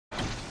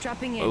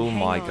Dropping in. Oh Hang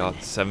my on.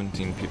 god,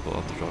 17 people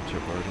at the drop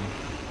ship already.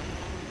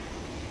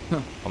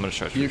 I'm gonna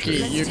stretch. You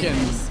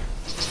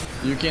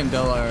and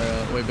Del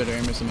are way better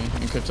aimers than me,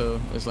 and Crypto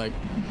is like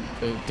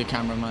the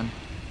cameraman.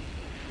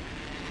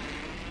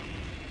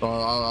 So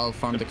I'll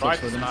farm the clips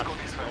for them.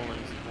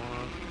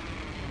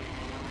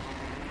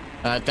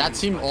 That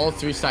team all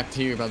 3 stacked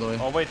here, by the way.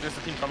 Oh wait, there's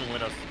a team coming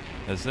with us.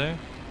 Is there?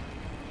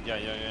 Yeah.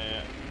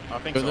 I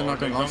think So so. they're not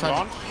going launch?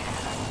 launch?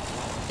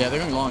 Yeah, they're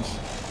going launch.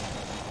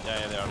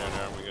 Yeah, they are.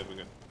 We're good.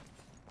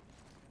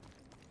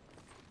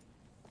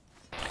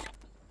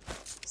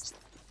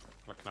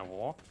 Can I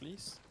walk,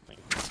 please? Thank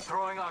you.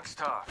 Throwing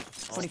Oxtar.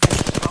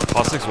 45.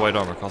 Cost 6 white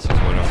armor, cost 6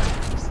 white armor.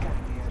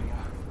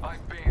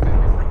 I've been in the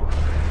room.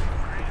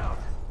 Grenade out.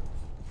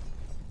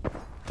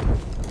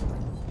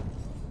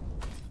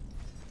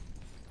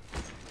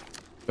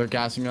 They're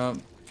gassing up.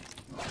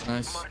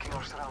 Nice. Marking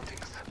our surroundings.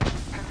 10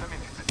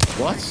 minutes.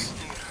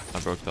 What? I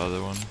broke the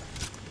other one.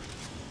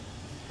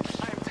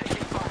 I am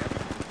taking fire.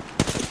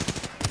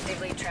 They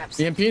laid traps.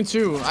 EMP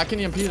 2. I can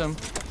EMP them.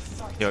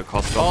 Yeah,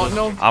 cost. Oh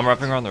no. I'm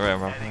wrapping around the right.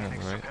 I'm wrapping around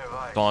the right.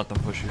 Don't let them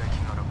push you.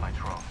 Backing out of my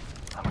drone.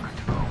 I'm good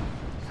to go.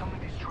 Someone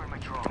destroy my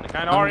drone. They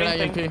kind of I'm are gonna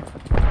anything.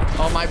 EMP.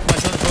 Oh my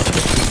son's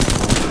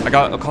supposed to I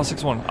got a cost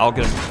 6 one. I'll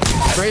get him.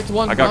 be great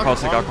one. I got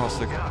knock. cost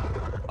 6.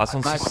 Last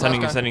one's Nice, sending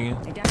you, last guy. sending you.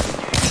 They down.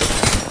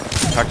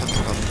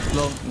 Cactus.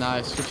 Low.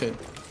 Nice. Good shit.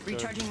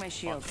 Recharging my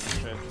shield.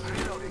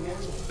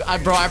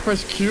 Bro, I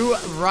pressed Q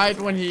right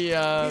when he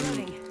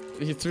Reloading.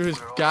 he threw his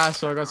gas,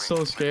 so I got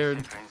so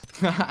scared.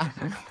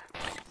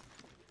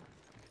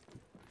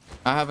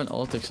 I have an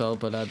ult XL,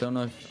 but I don't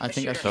know if I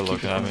think I should They're keep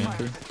looking it at from me.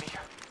 MP.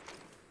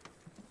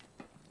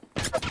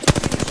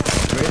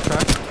 Great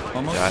crack.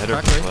 Almost. Yeah, I hit her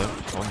Crack from rate.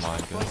 left. Oh my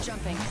god.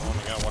 Jumping. Oh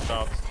my god, watch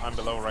out. I'm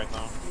below right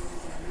now.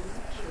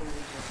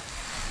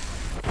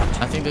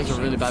 I think there's a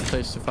really bad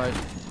place to fight.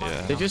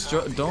 Yeah. They just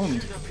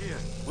domed.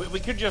 We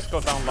could just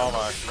go down lava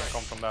actually,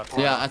 come from that.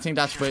 Yeah, I think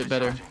that's way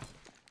better.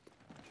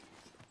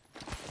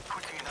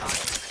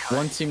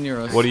 One team near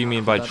us. What do you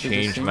mean by That is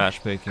change the team?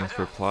 matchmaking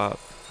for plat?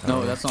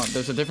 No, that's not.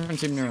 There's a different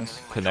team near us.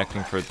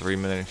 Connecting for 3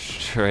 minutes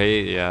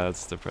straight. Yeah,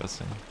 that's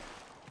depressing.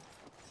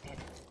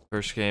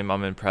 First game,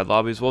 I'm in pred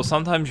lobbies. Well,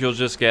 sometimes you'll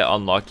just get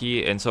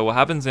unlucky, and so what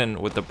happens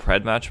with the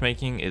pred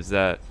matchmaking is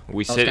that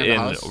we sit scan the in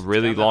house.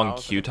 really Scan the long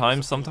house queue and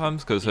times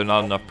sometimes because there's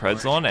not enough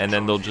preds on, and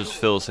then they'll just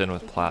fill us in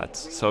with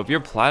plats. So if you're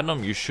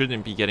platinum, you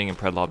shouldn't be getting in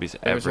pred lobbies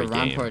There's every a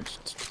game. rampart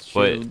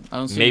But shield. I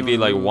don't see maybe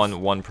anyone like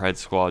move. one pred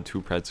squad,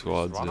 2 pred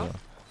squads, Run yeah. up?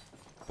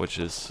 Which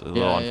is a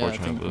little Yeah, I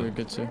unfortunate. think But we're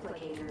good too.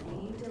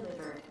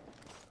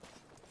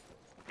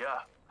 Yeah,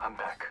 I'm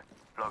back.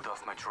 Logged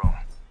off my drone.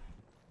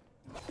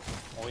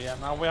 Oh yeah,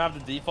 now we have the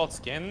default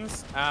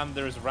skins and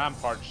there's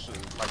ramparts.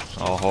 Like,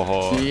 oh ho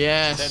ho.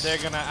 Yes. they're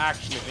gonna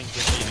actually think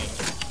we're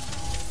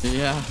cheating.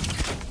 Yeah.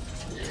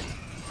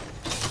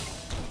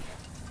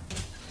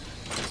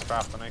 Just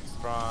craft an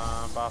extra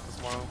bath as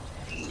well.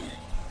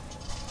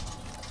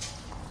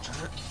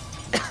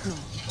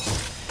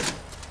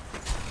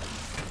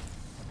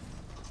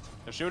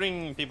 They're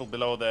shooting people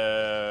below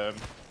the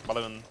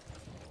balloon.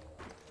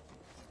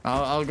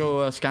 I'll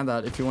go scan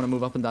that if you want to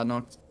move up in that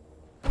Knoqd.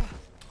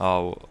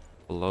 Oh,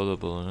 below the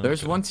balloon.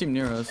 There's okay. one team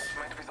near us.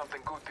 Might be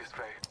something good this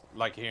way.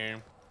 Like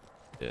here.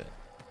 Yeah.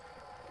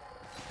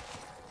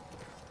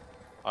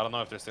 I don't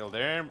know if they're still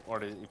there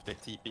or if they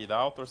TP'd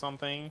out or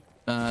something.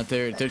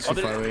 They're too Oh,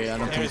 far away. I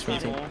don't think there's it's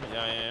worth people. it.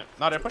 Yeah.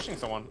 No, they're pushing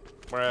someone.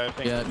 Where I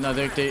think. Yeah, no,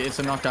 it's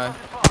a knock guy.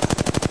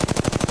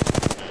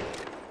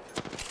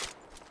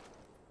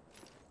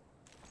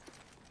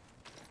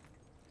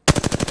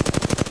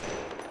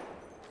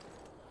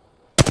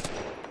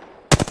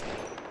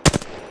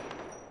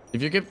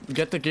 If you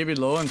get the Gibby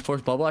low and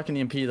force bubble, I can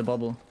EMP the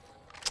bubble.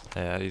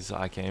 Yeah,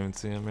 I can't even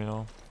see him, you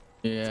know.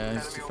 Yeah,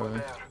 it's too far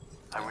away.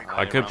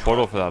 I could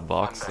portal for that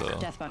box though.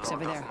 Death box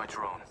over there. My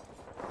drone.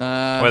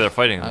 Wait, they're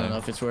fighting. I don't Then. know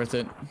if it's worth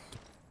it.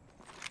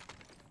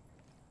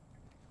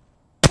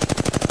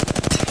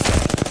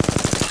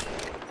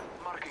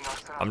 Marking our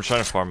surroundings. I'm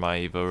trying to farm my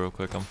Evo real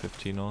quick. I'm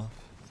 15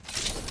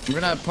 off. I'm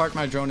gonna park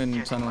my drone in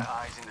Getting tunnel. my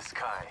eyes in the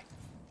sky.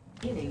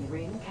 Beginning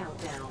ring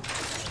countdown.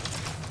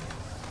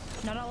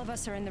 Not all of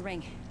us are in the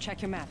ring.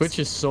 Check your maps. Twitch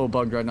is so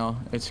bugged right now.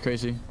 It's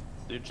crazy.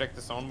 Did you check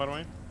the zone by the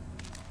way?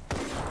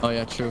 Oh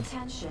yeah, true.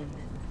 Attention.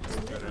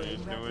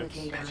 Delivering do it.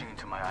 replicator. Edging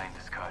into my eye in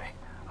the sky.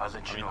 I'll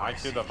let I you mean, know. I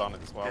could have done it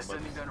as well, but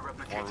Sending down a more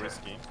replicator.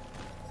 risky.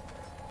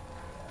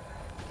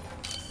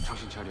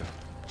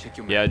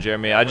 Yeah,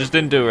 Jeremy, I just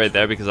didn't do it right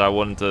there because I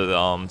wanted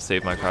to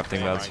save my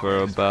crafting mats for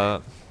a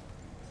bit.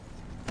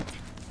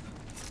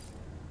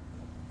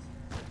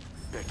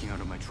 Backing out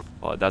of my drone.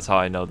 Well, that's how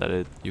I know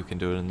that you can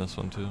do it in this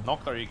one too.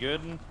 Knoqd, are you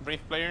good, Brief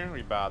player? Or are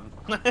you bad?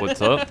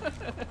 What's up?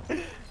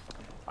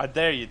 I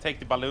dare you, take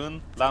the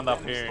balloon, land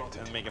up here,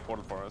 and make a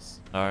portal for us.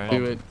 Alright.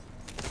 Do it.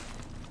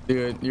 Do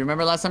it. You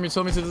remember last time you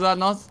told me to do that,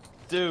 not?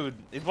 Dude,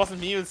 it wasn't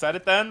me who said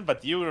it then,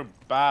 but you were a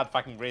bad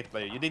fucking great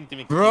player. You didn't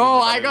even. Bro,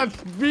 use the I got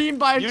balloon. beamed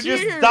by a You cheater.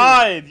 just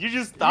died. You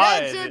just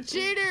died. That's a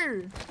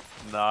cheater.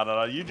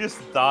 No, you just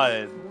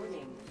died.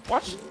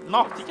 Watch,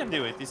 Knoqd, he can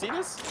do it. You see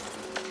this?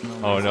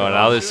 Oh no,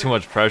 now there's too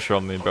much pressure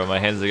on me, bro. My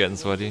hands are getting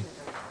sweaty.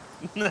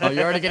 Oh,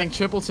 you're already getting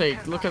triple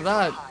take. Look at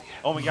that.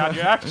 Oh my god,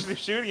 you're actually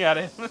shooting at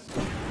it.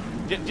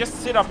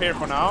 Just sit up here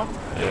for now.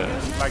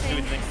 Yeah. Like do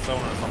it next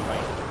zone or something.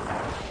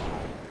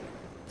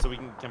 So we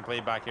can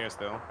play back here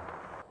still.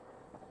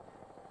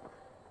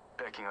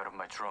 Backing out of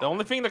my drone. The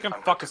only thing that can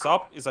fuck us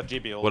up is a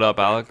G-build. What up,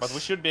 Alex? But we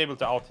should be able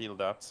to out-heal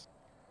that.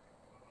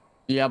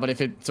 Yeah, but if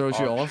it throws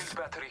you Oh, off,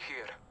 Battery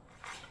here.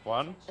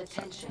 One.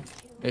 Attention.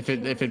 if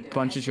it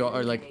punches you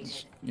or like,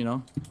 you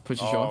know,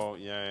 pushes you off. Oh,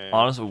 yeah.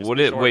 Honestly, Just would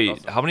be it? sure it Wait,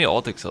 doesn't. how many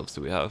alt excels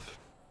do we have?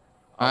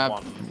 I have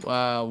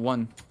One.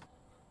 one.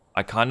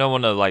 I kind of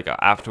want to, like,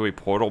 after we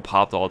portal,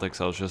 pop the alt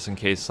excels just in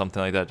case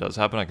something like that does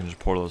happen. I can just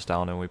portal us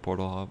down and we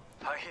portal hop.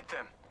 I hit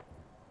them.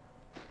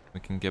 We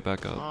can get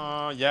back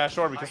up. Yeah,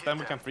 sure, because then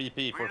we can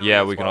 3P for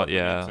Yeah, free we as can. well All, if we need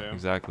yeah, to.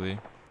 exactly.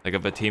 Like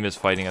if a team is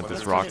fighting at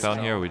this rock down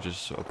here, we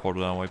just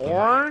portal down, wipe them.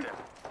 Or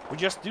we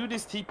just do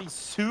this TP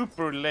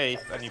super late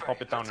and you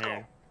pop it down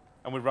here.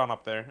 And we run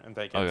up there and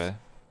take it. Okay.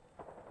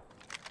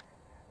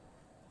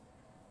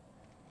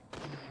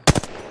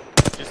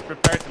 Just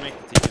prepare to make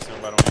the TP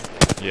soon, by the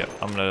way. Yeah,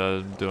 I'm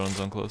gonna do it on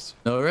zone close.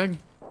 No rig.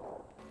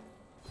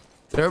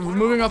 They're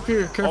moving up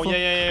here. Careful. Oh,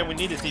 yeah, we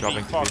need a TP.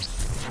 Dropping Fuck.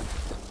 TP.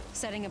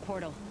 Setting a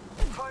portal.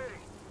 Firing.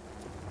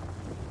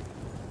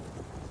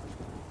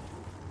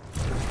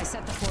 I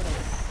set the portal.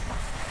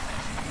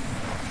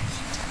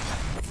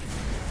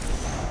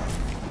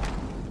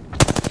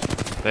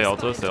 They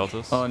ult us, they ult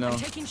us. Oh no. I'm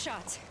taking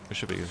shots. We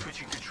should be good.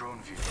 Switching to drone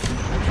view.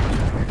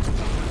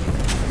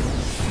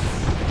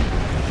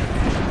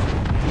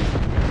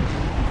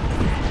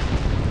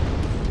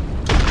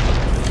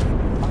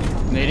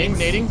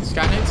 Nading,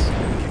 sky nades.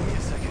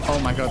 Oh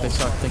my god, they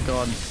suck, thank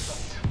god.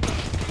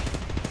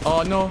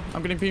 Oh no,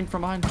 I'm getting beamed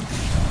from behind.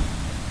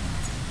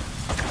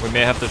 We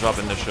may have to drop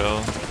in the show.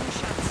 Taking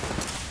shots.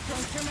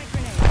 Throwing thermite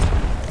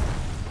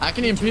grenade. I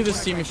can EMP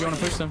this team if you want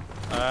to push them.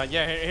 Yeah,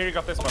 here you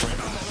got this, by the way.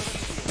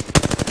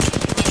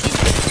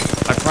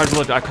 I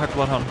cracked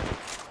Bloodhound.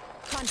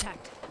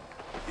 Contact.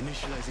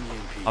 Initializing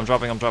EMP. I'm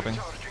dropping.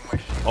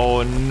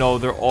 Oh no,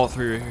 they're all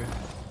three right here.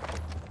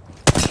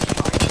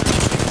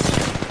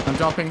 I'm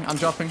dropping. I'm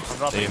dropping.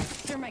 Damn.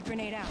 Thermite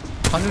grenade out.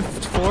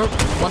 104,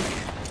 1.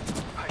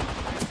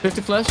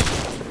 50 flash.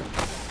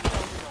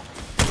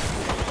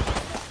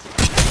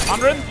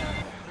 100?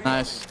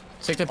 Nice.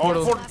 Take that Oh,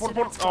 portal.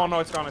 portal. Oh no,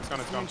 it's gone. It's fine.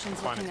 It's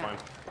fine.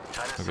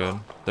 We're good.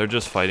 They're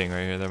just fighting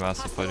right here. They're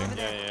massive fighting.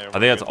 Yeah. I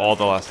think that's all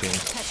the last teams.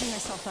 Patching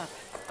myself up.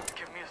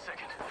 Give me a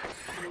second.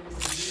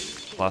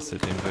 Last two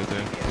teams right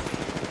there.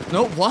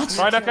 No, what?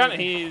 Try that guy.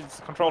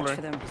 He's controller. Watch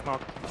for them. He's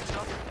not.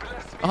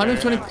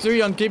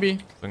 123 on Gibby.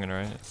 Swinging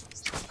right.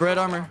 Red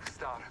armor.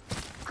 Down.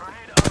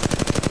 Grenade out.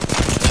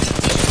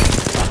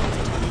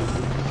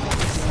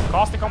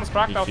 Caustic almost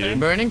cracked out there.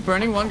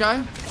 Burning one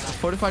guy.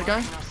 Fortified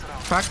guy.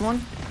 Cracked one.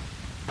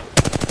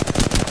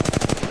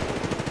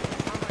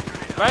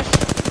 Flash.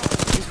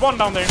 He's one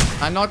down there.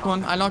 I knocked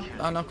one. I knocked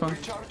one.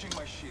 Charging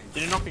my shield.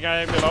 Did you knock the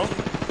guy below?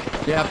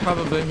 Yeah,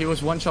 probably. He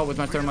was one shot with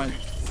my thermite.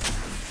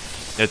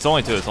 Yeah, it's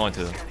only two.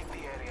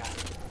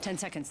 10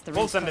 seconds. The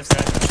We'll ring's send this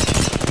close. guy.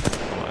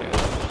 Oh my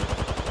god.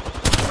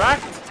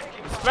 Cracked.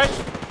 Flash.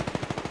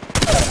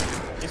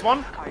 He's one.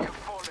 I have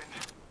fallen.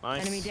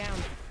 Nice. Enemy down.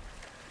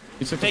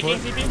 You took the Taking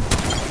port. TP.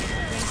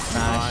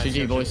 Nice, GG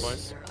GG,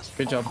 boys.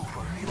 Good job.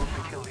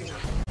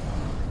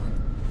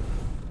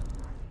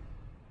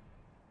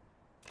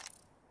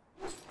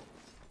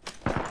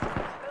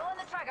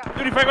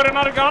 Dude, if I got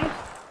another gun.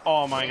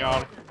 Oh my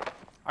god.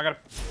 I got.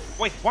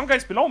 Wait, one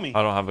guy's below me.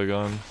 I don't have a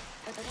gun.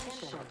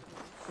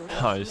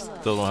 I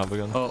still don't have a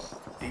gun. Oh,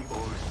 The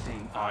ores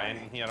sting. Oh, and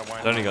he had a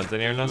white. There any guns in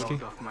here, Nusky?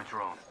 Logged off my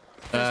drone.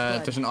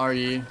 there's an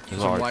RE. There's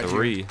There's a white here.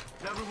 R3.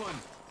 Level 1.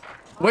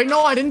 Wait,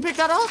 no, I didn't pick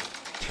that up.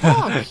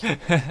 Fuck.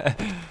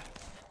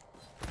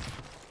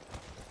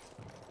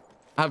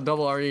 I have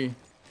double RE.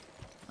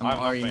 I'm I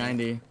have RE nothing.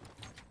 90.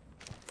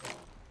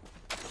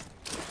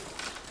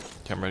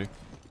 Okay, I'm ready.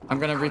 I'm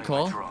gonna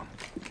recall. Drone.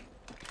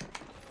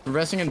 We're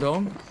resting in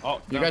dome.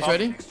 Oh, You guys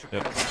ready?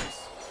 Yep.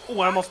 Oh,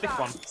 I almost picked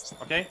one.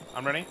 Okay,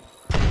 I'm ready.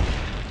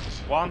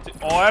 1, 2.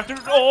 Oh, I have to.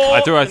 Oh!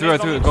 I threw it.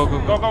 Go. Go.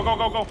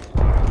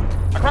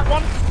 I cracked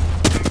one. I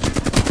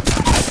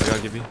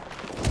gotta give you.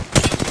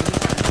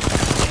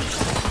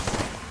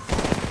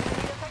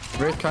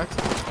 Great cracked.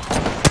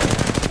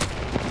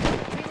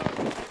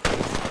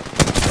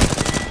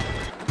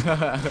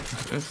 That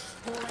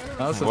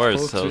was a We're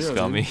full so trio, dude.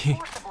 scummy.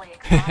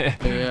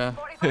 Yeah.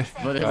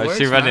 But it Guys, works,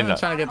 she man. running I'm up.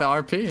 trying to get the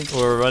RP.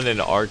 We're running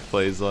arc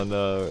plays on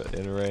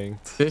in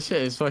ranked. This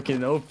shit is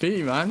fucking OP,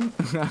 man.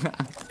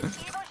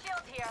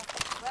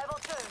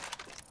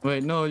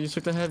 Wait, no, you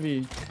took the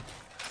heavy.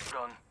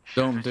 Drone.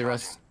 Dome, they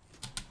rest.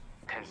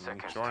 10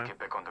 seconds Sure. to get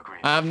back on the grid.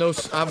 I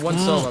have one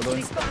cell, by the way.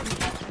 I'm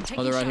taking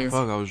Oh, they're right here.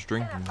 Fuck, I was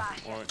drinking.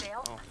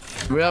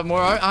 We have more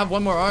art. I have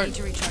one more art. Need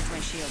to recharge my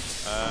shield.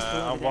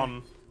 I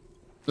won.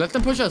 Let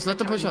them push us.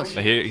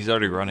 He's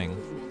already running.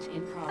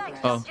 In progress.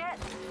 Oh, Yeah.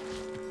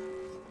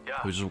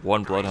 There's just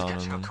one Grenade bloodhound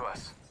catching and up then to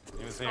us.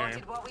 He was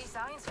here. What we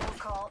science will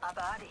call a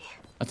body.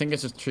 I think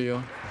it's a trio.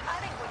 I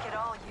think we could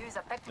all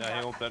Yeah,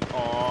 he ulted.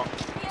 Oh,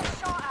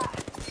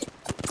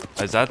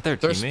 Is that their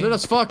They're split teammate?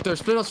 as fuck. They're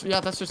split as. Yeah,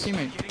 that's their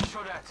teammate. Getting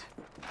shot at.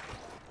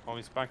 oh,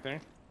 he's back there.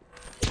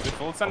 We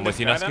full send I'm this with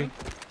you, guy then? Neski.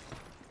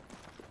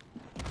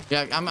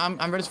 Yeah,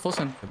 I'm ready to full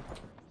send.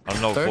 I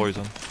don't know what Third? floor he's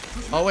on.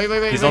 Oh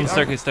wait. He's on the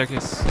staircase,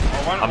 staircase.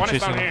 Oh, I'm one is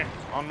chasing down him. here.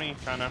 On me,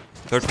 kinda.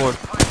 Third floor.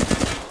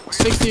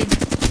 60. Got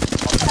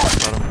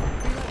him.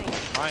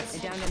 Nice. I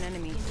downed an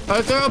enemy.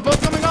 They're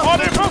both coming up. Oh,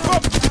 they're both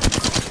up!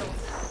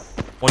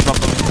 One shot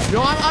from me.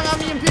 Yo, I'm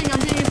being ping. I'm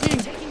being ping.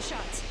 Taking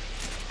shots.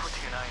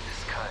 Putting an eye in the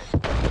sky.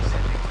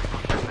 Sending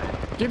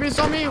reinforcements. Gibby's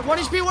on me. 1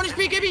 HP. 1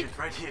 HP. Gibby.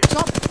 Right here.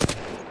 Stop.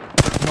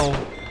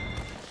 No.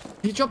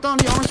 He dropped down.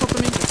 He armor swapped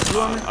to me. Blue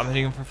armor. I'm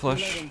hitting him for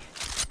flush. Reloading.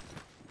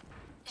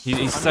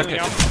 He's second, moving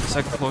out.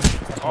 second floor.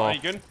 Oh, are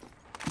you good?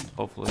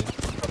 Hopefully.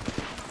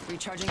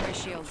 Recharging my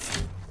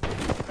shields.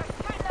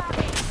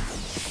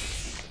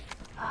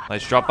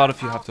 Nice. Drop out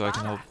if you have to. I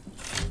can help.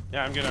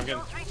 Yeah, I'm good, I'm good.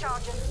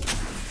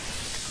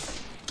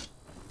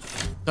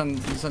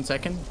 He's on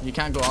second. You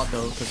can't go out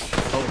though, cause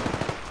oh,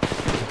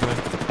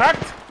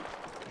 Cracked!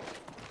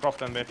 Drop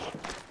them, bitch.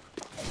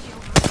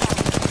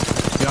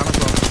 the armor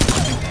swap.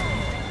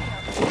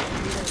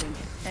 Reloading.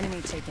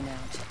 Enemy taken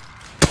out.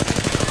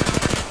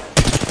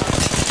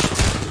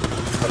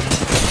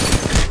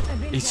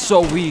 He's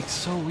so weak,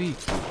 so weak.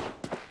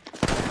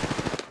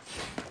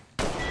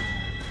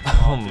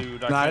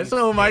 Dude, I Nice.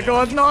 couldn't- Oh my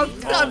god, no! I my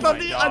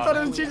thought it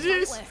God. was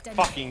GG's.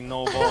 Fucking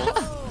no balls.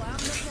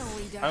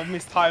 I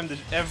mistimed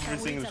every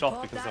single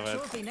shot because of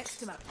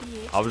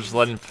it. I was just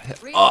letting.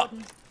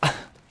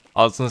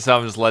 I was gonna say I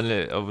was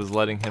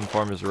letting him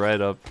farm his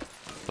red up,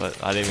 but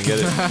I didn't even get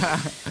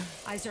it.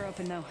 Eyes are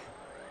open though.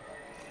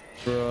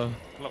 Bro.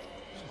 Look.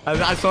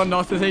 I saw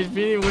Knoqd's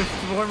HP with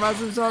 4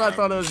 massive shot. I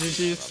thought it was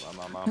GG's.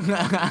 No.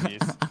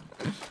 Jeez.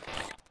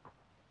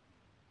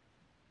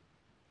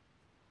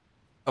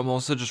 I'm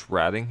also just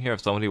ratting here.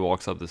 If somebody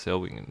walks up this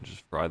hill, we can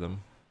just fry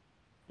them.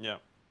 Yeah.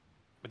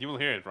 But you will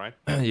hear it, right?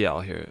 Yeah,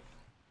 I'll hear it.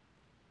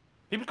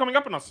 People coming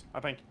up on us, I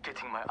think.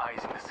 Getting my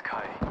eyes in the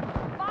sky.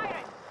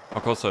 How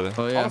close are they?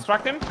 Oh yeah. Almost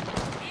cracked him.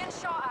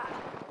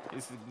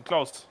 He's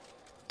close.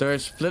 They're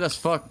split as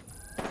fuck.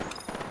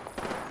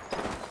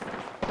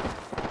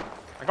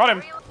 I got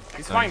him.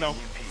 He's flying though.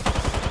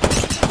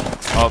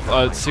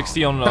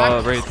 60 on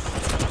Crack. Wraith.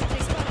 They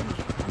spotted me.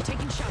 I'm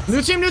taking shots.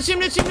 New team. Another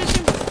squad's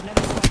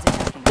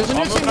attacking. There's a new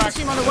Almost back.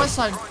 team on the west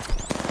side.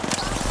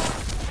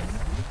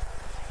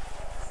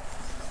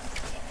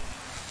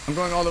 I'm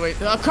going all the way.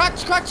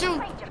 Cracked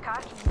you!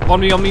 On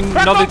me, another team,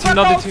 crack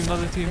out.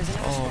 another team.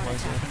 Oh my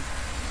god.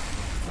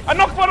 I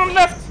knocked one on the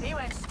left.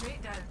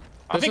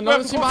 I There's think we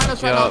another have team to behind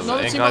us right now. Yeah,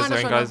 Another and team guys behind there,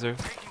 us and right guys now.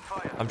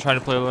 there. I'm trying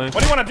to play lane.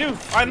 What do you want to do?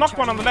 I knocked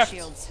one on the left.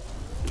 Shields.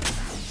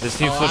 This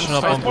team's Oh, pushing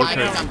up on blue I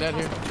crate. think I'm dead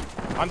here.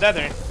 I'm dead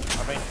there,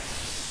 I think.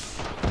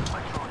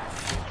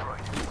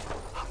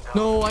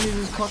 No, I need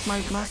to cock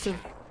my massive.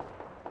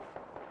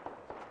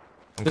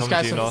 I'm This coming to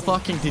guy's you, a Knoqd.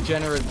 fucking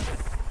degenerate.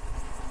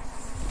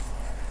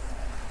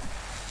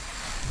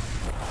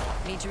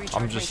 Need to recharge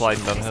I'm my just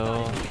shields. sliding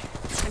downhill.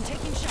 I'm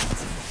taking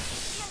shots.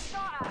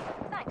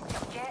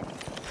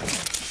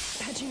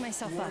 Patching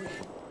myself up.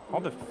 How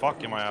the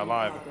fuck am I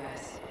alive?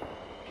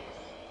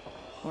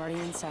 Already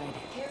inside.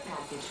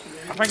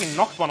 I fucking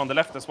knocked one on the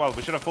left as well.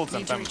 We should have full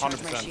sent Need to them,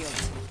 recharge my 100%.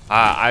 shields.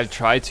 I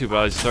tried to, but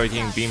I started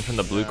getting beamed from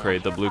the blue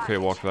crate. The blue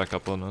crate walked back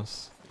up on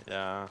us.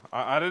 Yeah,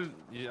 I did.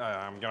 Yeah,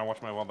 I'm gonna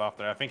watch my world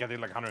after. I think I did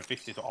like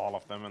 150 to all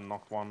of them and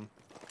knocked one.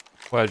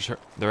 Wait,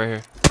 they're right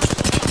here.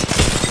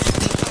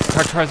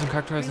 Cracked horizon,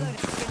 cracked horizon.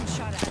 Reloading. Getting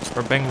shot at.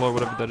 Or Bangalore,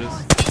 whatever that is.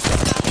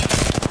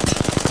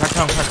 Crack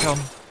down, crack down.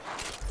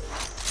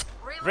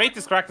 Wraith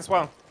is cracked as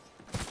well.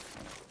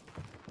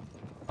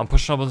 I'm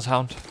pushing up on this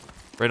hound.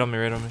 Right on me,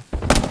 right on me.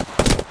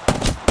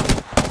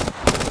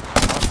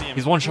 I see him.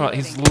 He's one shot.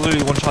 He's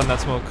literally one shot in that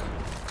smoke.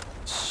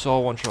 So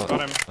one shot.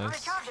 Got him.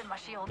 Nice.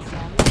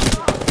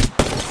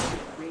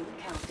 Ring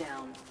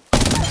countdown.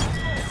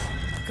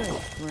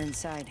 Good. We're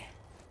inside.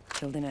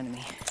 Killed an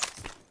enemy.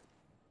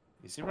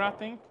 Is he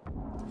ratting?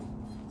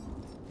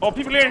 Oh,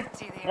 people here!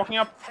 Walking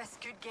up. This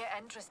could get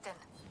interesting.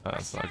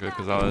 That's not good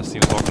because our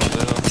team's walking up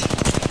there.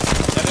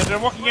 Yeah, they're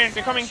walking here.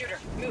 They're coming.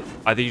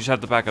 I think you just have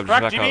to back up. Just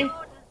Crack, back GB.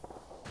 up.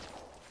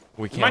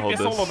 We Might can't be hold a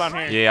solo this. down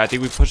here. Yeah, I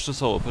think we pushed the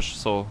solo. Push the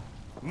solo.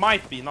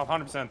 Might be, not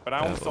 100%, but I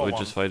Yeah, only saw we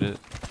one. just fight it.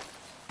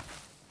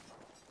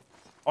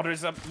 Oh,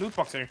 there's a loot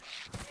box here.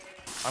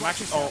 I'm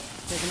actually. Oh,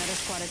 There's another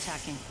squad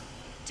attacking.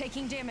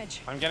 Taking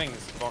damage. I'm getting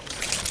this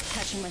box.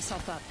 Patching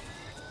myself up.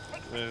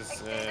 There's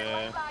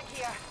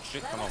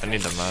shit ton of. I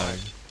need the mag.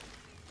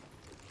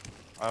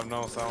 I have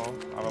no cell.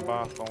 I have a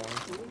bath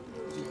only.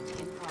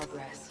 In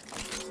progress.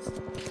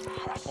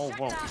 Oh,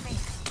 whoa.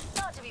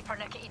 Not to be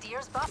pernickety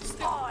dears, but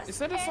Is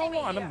that a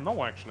solo? I don't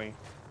know actually.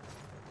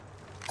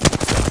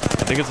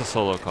 I think it's a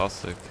solo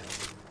caustic.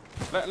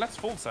 Let's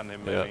full send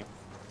him Yeah. maybe.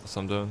 That's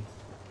what I'm doing.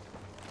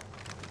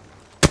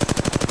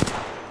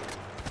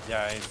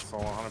 Yeah, he's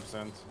solo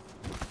 100%.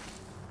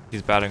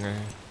 He's batting right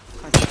here.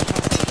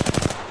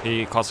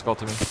 He caustic ult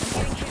to me. I'm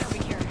getting hit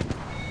over here.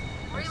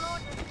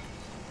 reloading.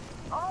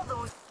 All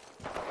those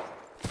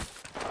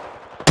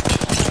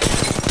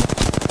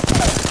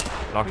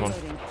Knocked one.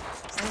 Reloading.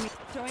 Enemy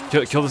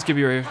throwing Kill this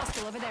Gibby right here.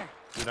 hostile over there.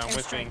 Dude, I'm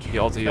whipping. He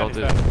ulted, he Dead, he's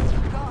ulted. dead.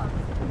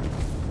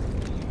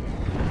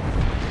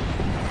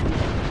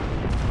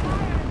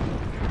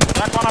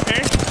 Back one up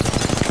here.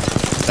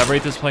 That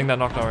Wraith is playing that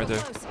knockdown right there.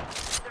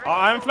 Close. Oh,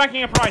 I'm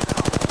flanking a price.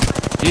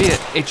 Yeah,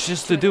 it's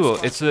just a duo.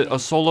 It's a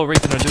solo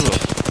Wraith and a duo.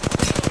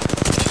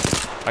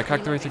 I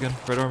cracked the Wraith again.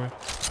 Red armor.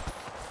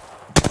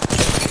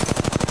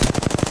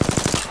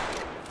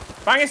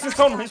 Bang is his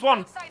stone. He's one.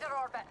 Outside our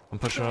orbit. I'm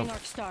pushing Throwing up.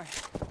 Arc Star.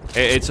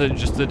 It's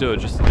just a duo,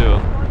 just a duo.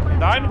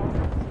 Died.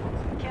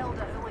 Killed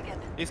a hooligan.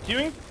 He's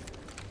queuing.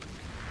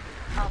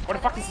 Where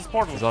the fuck is his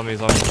portal? He's on me,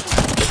 he's on me.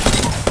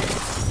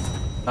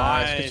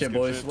 Nice, good shit, good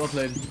boys. shit. Well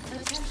played.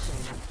 Attention.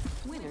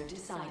 Winner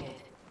decided.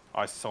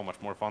 Oh, it's so much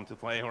more fun to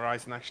play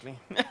Horizon, actually.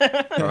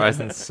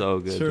 Horizon's so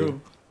good.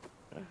 True.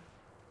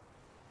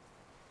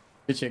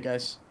 Good shit,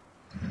 guys.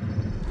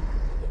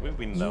 We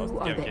win those. You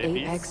are the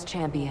KPs. Apex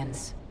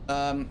champions.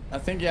 I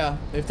think, yeah,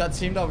 if that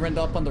team that went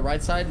up on the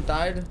right side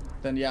died,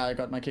 then yeah, I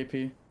got my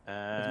KP.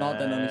 If not,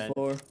 then only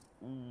 4. Ooh.